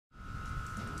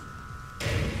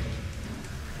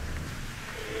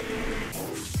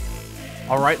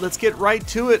Alright, let's get right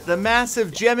to it. The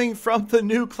massive gemming from the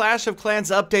new Clash of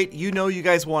Clans update. You know you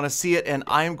guys want to see it, and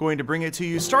I am going to bring it to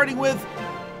you, starting with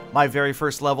my very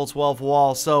first level 12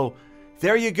 wall. So,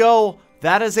 there you go.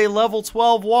 That is a level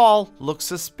 12 wall. Looks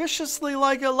suspiciously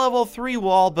like a level 3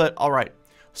 wall, but alright.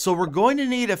 So we're going to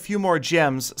need a few more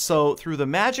gems. So, through the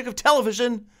magic of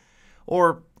television,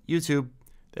 or YouTube,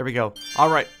 there we go.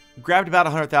 Alright, grabbed about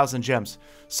 100,000 gems.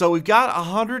 So we've got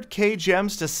 100k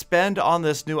gems to spend on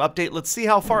this new update. Let's see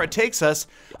how far it takes us.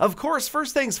 Of course,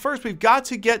 first things first, we've got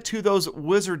to get to those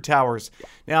wizard towers.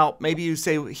 Now, maybe you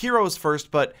say heroes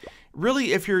first, but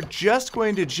really, if you're just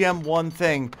going to gem one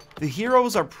thing, the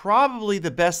heroes are probably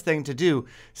the best thing to do,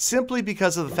 simply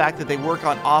because of the fact that they work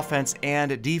on offense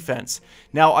and defense.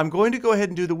 Now, I'm going to go ahead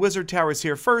and do the wizard towers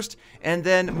here first, and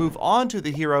then move on to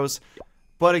the heroes.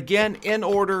 But again, in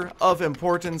order of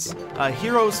importance,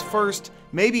 heroes first,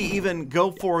 maybe even go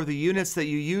for the units that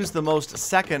you use the most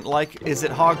second, like is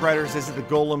it Hog Riders, is it the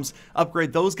Golems,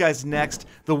 upgrade those guys next,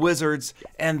 the Wizards,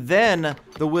 and then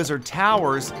the Wizard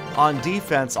Towers on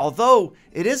defense. Although,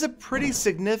 it is a pretty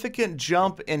significant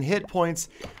jump in hit points,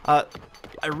 I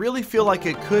really feel like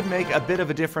it could make a bit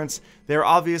of a difference. They're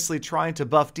obviously trying to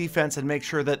buff defense and make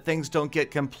sure that things don't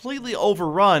get completely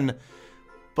overrun,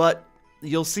 but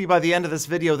you'll see by the end of this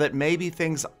video that maybe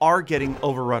things are getting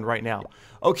overrun right now.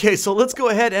 Okay, so let's go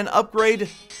ahead and upgrade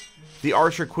the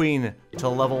Archer Queen to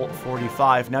level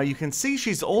 45. Now you can see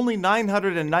she's only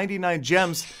 999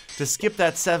 gems to skip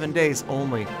that 7 days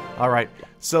only. Alright,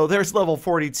 so there's level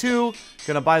 42.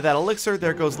 Gonna buy that elixir.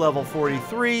 There goes level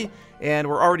 43. And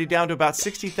we're already down to about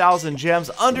 60,000 gems,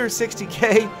 under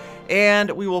 60k. And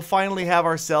we will finally have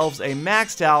ourselves a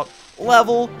maxed out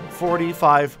level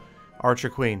 45 Archer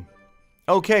Queen.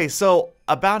 Okay, so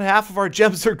about half of our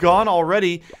gems are gone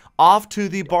already. Off to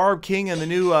the Barb King and the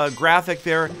new graphic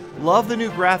there. Love the new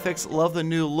graphics, love the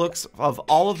new looks of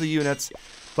all of the units,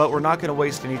 but we're not going to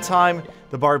waste any time.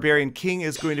 The Barbarian King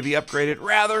is going to be upgraded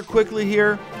rather quickly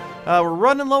here. We're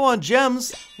running low on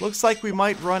gems. Looks like we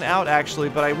might run out actually,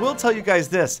 but I will tell you guys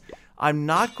this. I'm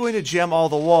not going to gem all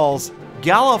the walls.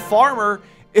 Gala Farmer,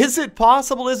 is it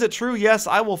possible? Is it true? Yes,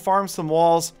 I will farm some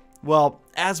walls. Well,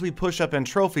 as we push up in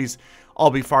trophies, I'll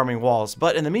be farming walls.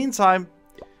 But in the meantime,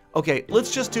 okay,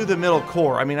 let's just do the middle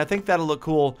core. I mean, I think that'll look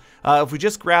cool. If we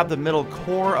just grab the middle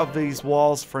core of these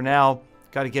walls for now,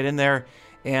 got to get in there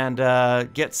and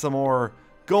get some more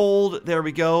gold. There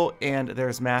we go. And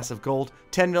there's massive gold.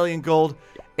 10 million gold.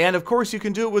 And of course, you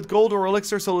can do it with gold or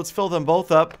elixir, so let's fill them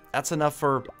both up. That's enough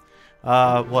for,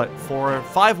 what,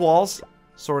 5 walls,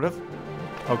 sort of.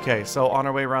 Okay, so on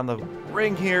our way around the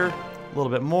ring here, a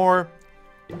little bit more.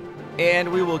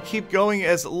 And we will keep going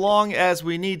as long as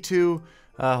we need to.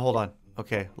 Hold on.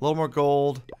 Okay, a little more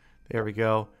gold. There we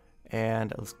go.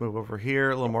 And let's move over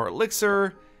here. A little more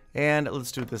elixir. And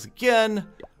let's do this again.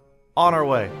 On our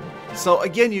way. So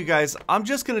again, you guys, I'm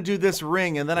just going to do this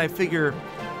ring. And then I figure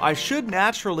I should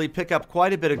naturally pick up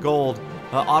quite a bit of gold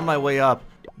on my way up.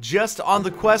 Just on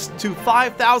the quest to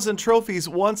 5,000 trophies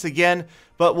once again.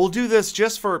 But we'll do this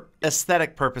just for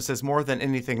aesthetic purposes more than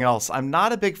anything else. I'm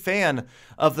not a big fan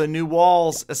of the new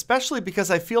walls, especially because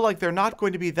I feel like they're not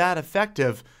going to be that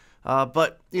effective.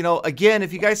 But, you know, again,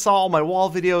 if you guys saw all my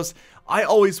wall videos, I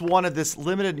always wanted this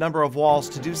limited number of walls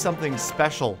to do something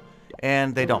special,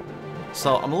 and they don't.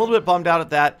 So I'm a little bit bummed out at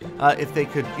that. If they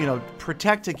could, you know,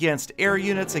 protect against air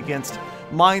units, against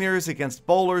miners, against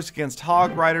bowlers, against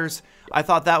hog riders, I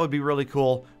thought that would be really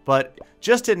cool, but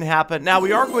just didn't happen. Now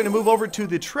we are going to move over to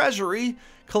the treasury.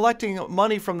 Collecting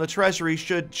money from the treasury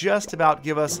should just about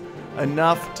give us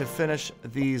enough to finish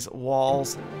these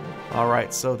walls. All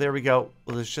right, so there we go.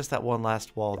 Well, there's just that one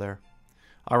last wall there.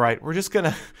 All right, we're just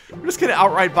gonna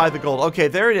outright buy the gold. Okay,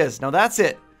 there it is. Now that's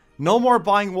it. No more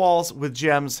buying walls with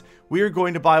gems. We are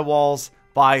going to buy walls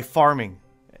by farming.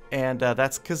 And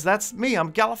that's because that's me.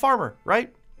 I'm Gala Farmer,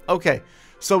 right? Okay,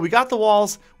 so we got the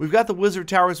walls. We've got the wizard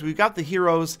towers. We've got the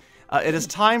heroes. It is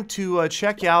time to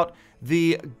check out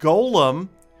the Golem.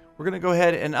 We're going to go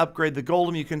ahead and upgrade the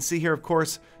Golem. You can see here, of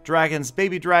course, dragons,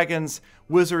 baby dragons,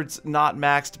 wizards not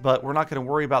maxed, but we're not going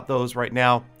to worry about those right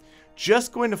now.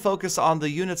 Just going to focus on the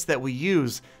units that we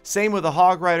use. Same with the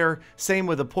Hog Rider, same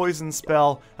with the Poison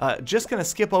Spell. Just going to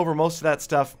skip over most of that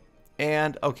stuff.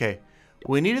 And, okay,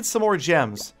 we needed some more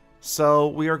gems. So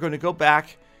we are going to go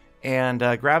back and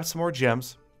grab some more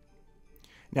gems.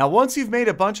 Now, once you've made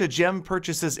a bunch of gem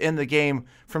purchases in the game,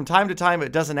 from time to time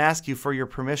it doesn't ask you for your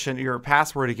permission, your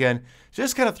password again. It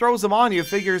just kind of throws them on you,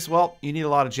 figures, well, you need a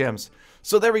lot of gems.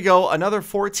 So there we go, another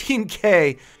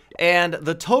 14k. And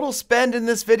the total spend in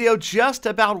this video, just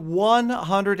about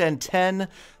 110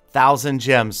 1,000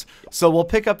 gems. So we'll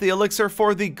pick up the elixir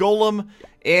for the Golem,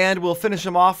 and we'll finish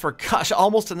him off for, gosh,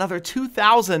 almost another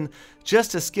 2,000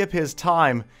 just to skip his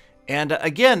time. And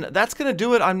again, that's going to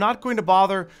do it. I'm not going to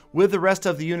bother with the rest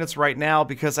of the units right now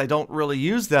because I don't really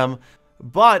use them.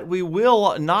 But we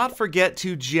will not forget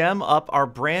to gem up our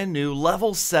brand new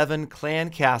level 7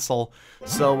 clan castle.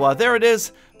 So there it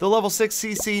is. The level 6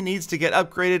 CC needs to get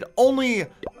upgraded. Only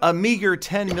a meager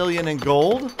 10 million in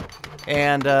gold.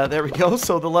 And there we go.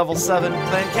 So the level 7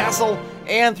 clan castle.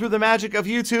 And through the magic of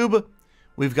YouTube,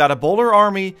 we've got a bowler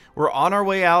army. We're on our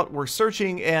way out. We're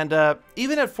searching. And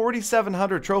even at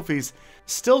 4,700 trophies,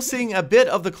 still seeing a bit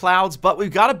of the clouds. But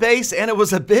we've got a base, and it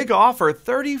was a big offer.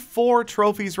 34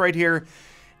 trophies right here.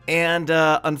 And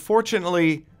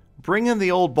unfortunately, bringing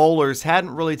the old bowlers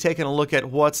hadn't really taken a look at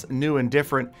what's new and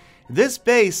different. This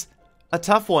base, a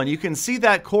tough one. You can see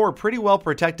that core pretty well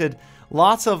protected.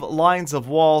 Lots of lines of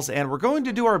walls, and we're going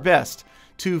to do our best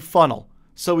to funnel.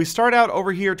 So we start out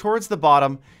over here towards the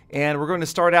bottom, and we're going to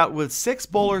start out with 6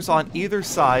 bowlers on either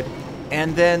side,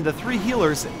 and then the 3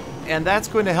 healers, and that's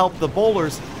going to help the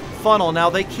bowlers funnel. Now,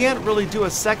 they can't really do a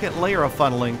second layer of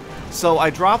funneling, so I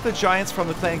dropped the giants from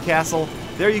the clan castle.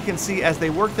 There you can see as they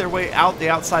work their way out the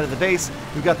outside of the base,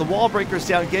 we've got the wall breakers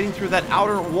down, getting through that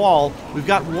outer wall. We've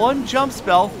got one jump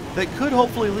spell that could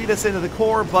hopefully lead us into the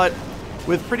core, but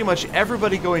with pretty much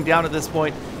everybody going down at this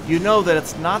point, you know that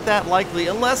it's not that likely,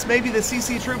 unless maybe the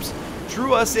CC troops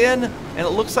drew us in, and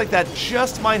it looks like that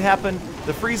just might happen.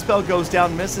 The freeze spell goes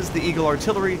down, misses the Eagle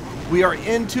Artillery. We are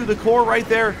into the core right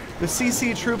there. The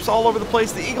CC troops all over the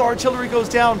place. The Eagle Artillery goes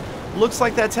down. Looks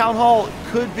like that Town Hall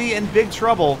could be in big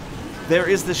trouble. There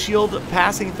is the shield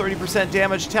passing 30%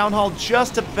 damage. Town Hall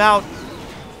just about.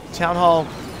 Town Hall.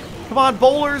 Come on,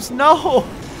 bowlers. No!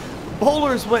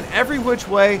 Bowlers went every which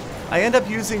way. I end up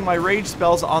using my rage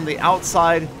spells on the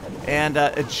outside, and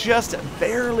it just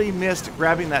barely missed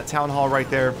grabbing that Town Hall right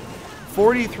there.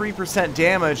 43%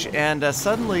 damage, and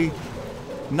suddenly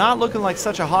not looking like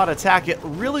such a hot attack. It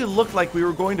really looked like we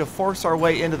were going to force our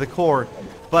way into the core,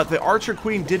 but the Archer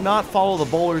Queen did not follow the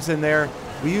bowlers in there.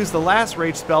 We used the last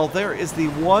rage spell. There is the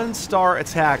 1-star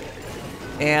attack,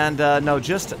 and no,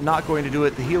 just not going to do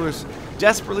it. The healers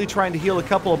desperately trying to heal a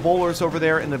couple of bowlers over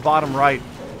there in the bottom right,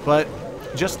 but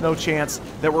just no chance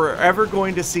that we're ever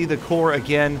going to see the core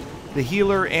again. The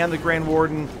healer and the Grand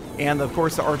Warden and, of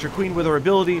course, the Archer Queen with her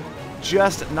ability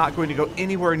just not going to go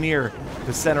anywhere near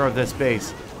the center of this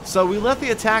base. So we let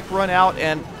the attack run out,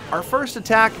 and our first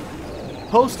attack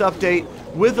post-update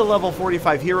with the level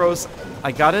 45 heroes,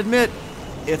 I gotta admit,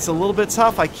 it's a little bit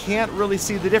tough. I can't really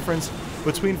see the difference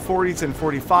between 40s and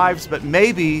 45s, but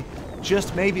maybe,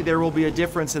 just maybe, there will be a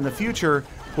difference in the future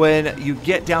when you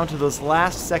get down to those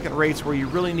last second rates where you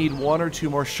really need 1 or 2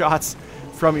 more shots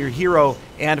from your hero,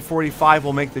 and 45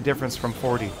 will make the difference from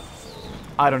 40.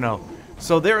 I don't know.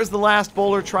 So there is the last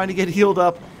bowler trying to get healed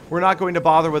up. We're not going to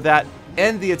bother with that.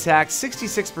 End the attack.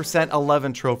 66%,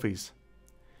 11 trophies.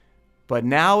 But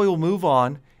now we will move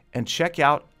on and check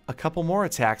out a couple more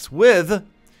attacks with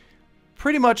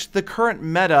pretty much the current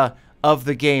meta of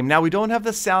the game. Now, we don't have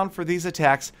the sound for these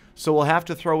attacks, so we'll have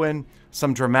to throw in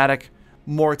some dramatic,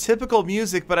 more typical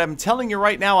music, but I'm telling you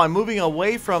right now, I'm moving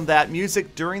away from that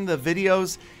music during the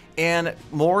videos and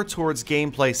more towards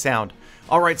gameplay sound.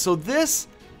 Alright, so this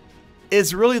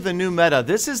is really the new meta.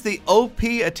 This is the OP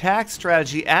attack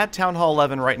strategy at Town Hall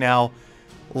 11 right now,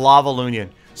 Lava Lunion.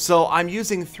 So I'm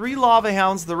using 3 Lava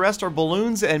Hounds, the rest are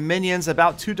balloons and minions,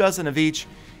 about 24 of each,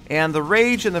 and the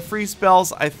Rage and the Freeze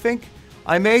spells, I think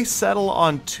I may settle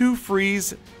on 2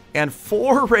 Freeze and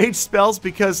 4 Rage spells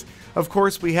because, of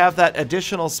course, we have that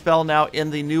additional spell now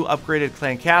in the new upgraded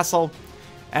Clan Castle.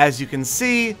 As you can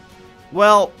see,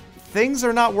 well, things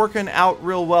are not working out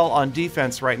real well on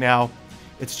defense right now.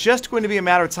 It's just going to be a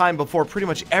matter of time before pretty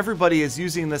much everybody is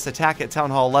using this attack at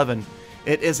Town Hall 11.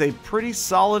 It is a pretty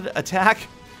solid attack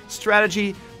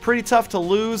strategy, pretty tough to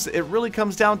lose. It really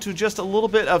comes down to just a little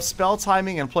bit of spell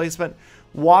timing and placement,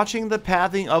 watching the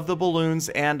pathing of the balloons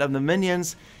and of the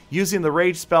minions, using the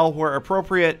Rage spell where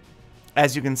appropriate.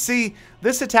 As you can see,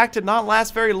 this attack did not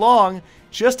last very long,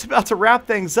 just about to wrap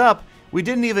things up. We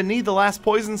didn't even need the last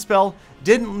poison spell,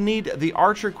 didn't need the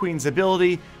Archer Queen's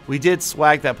ability. We did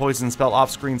swag that poison spell off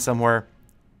screen somewhere.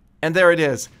 And there it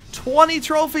is. 20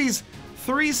 trophies,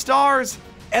 3 stars,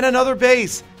 and another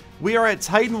base. We are at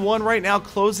Titan 1 right now,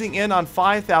 closing in on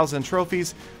 5,000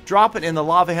 trophies. Drop it in the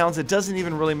Lava Hounds. It doesn't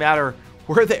even really matter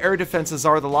where the air defenses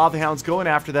are. The Lava Hounds going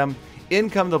after them. In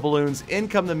come the balloons. In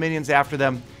come the minions after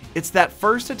them. It's that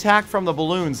first attack from the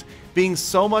balloons being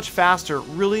so much faster,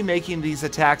 really making these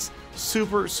attacks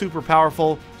super, super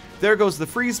powerful. There goes the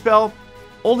freeze spell.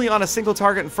 only on a single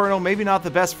target Inferno, maybe not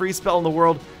the best free spell in the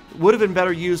world. Would have been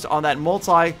better used on that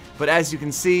multi, but as you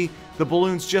can see, the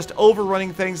balloons just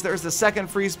overrunning things. There's the second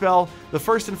free spell. The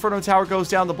first Inferno Tower goes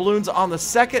down. The balloons on the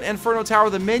second Inferno Tower.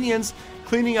 The minions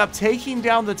cleaning up, taking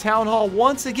down the Town Hall.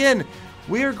 Once again,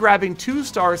 we are grabbing 2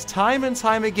 stars time and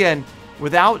time again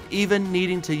without even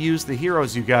needing to use the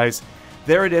heroes, you guys.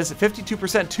 There it is,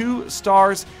 52%, 2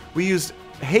 stars. We used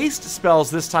haste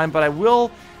spells this time, but I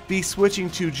will be switching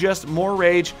to just more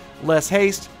rage, less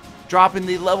haste, dropping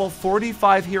the level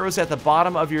 45 heroes at the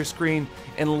bottom of your screen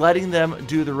and letting them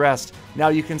do the rest. Now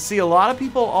you can see a lot of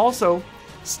people also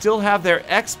still have their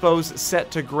expos set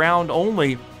to ground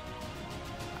only.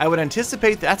 I would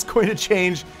anticipate that's going to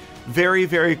change very,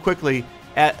 very quickly,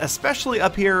 especially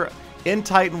up here in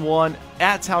Titan 1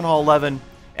 at Town Hall 11,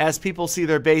 as people see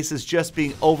their bases just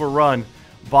being overrun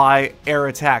by air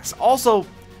attacks. Also,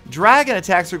 dragon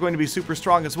attacks are going to be super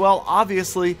strong as well,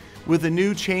 obviously, with the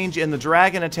new change in the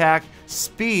dragon attack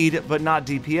speed, but not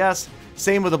DPS.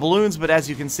 Same with the balloons, but as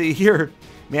you can see here,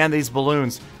 man, these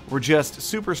balloons were just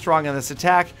super strong in this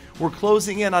attack. We're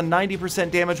closing in on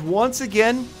 90% damage. Once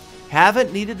again,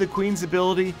 haven't needed the Queen's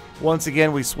ability. Once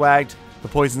again, we swagged the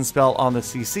poison spell on the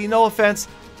CC. No offense,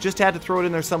 just had to throw it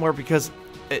in there somewhere because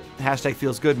it hashtag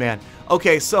feels good, man.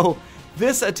 Okay, so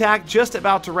this attack just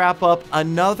about to wrap up.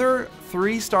 Another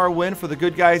 3-star win for the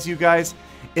good guys, you guys.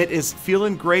 It is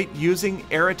feeling great using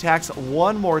air attacks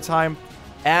one more time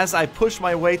as I push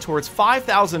my way towards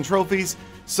 5,000 trophies.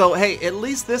 So, hey, at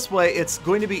least this way, it's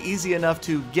going to be easy enough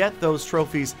to get those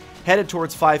trophies headed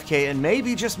towards 5K, and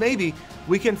maybe, just maybe,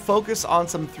 we can focus on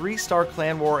some 3-star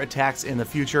clan war attacks in the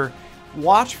future.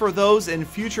 Watch for those in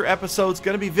future episodes.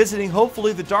 Going to be visiting,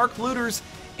 hopefully, the Dark Looters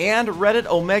and Reddit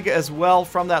Omega as well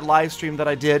from that live stream that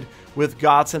I did with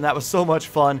Godson. That was so much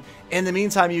fun. In the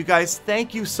meantime, you guys,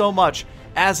 thank you so much,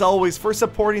 as always, for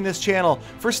supporting this channel,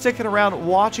 for sticking around,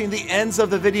 watching the ends of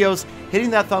the videos,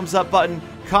 hitting that thumbs up button,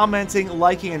 commenting,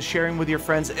 liking, and sharing with your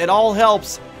friends. It all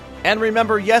helps. And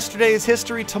remember, yesterday is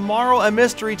history, tomorrow a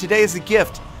mystery, today is a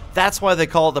gift. That's why they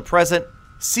call it the present.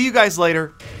 See you guys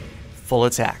later. Full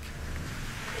attack.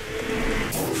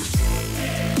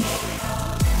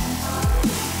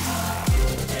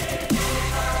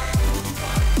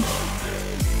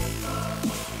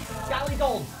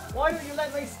 Why don't you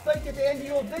let me speak at the end of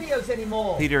your videos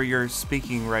anymore? Peter, you're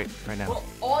speaking right now.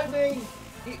 Well, I mean,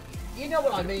 you know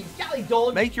what I mean. Golly,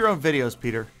 Dawn. Make your own videos,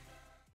 Peter.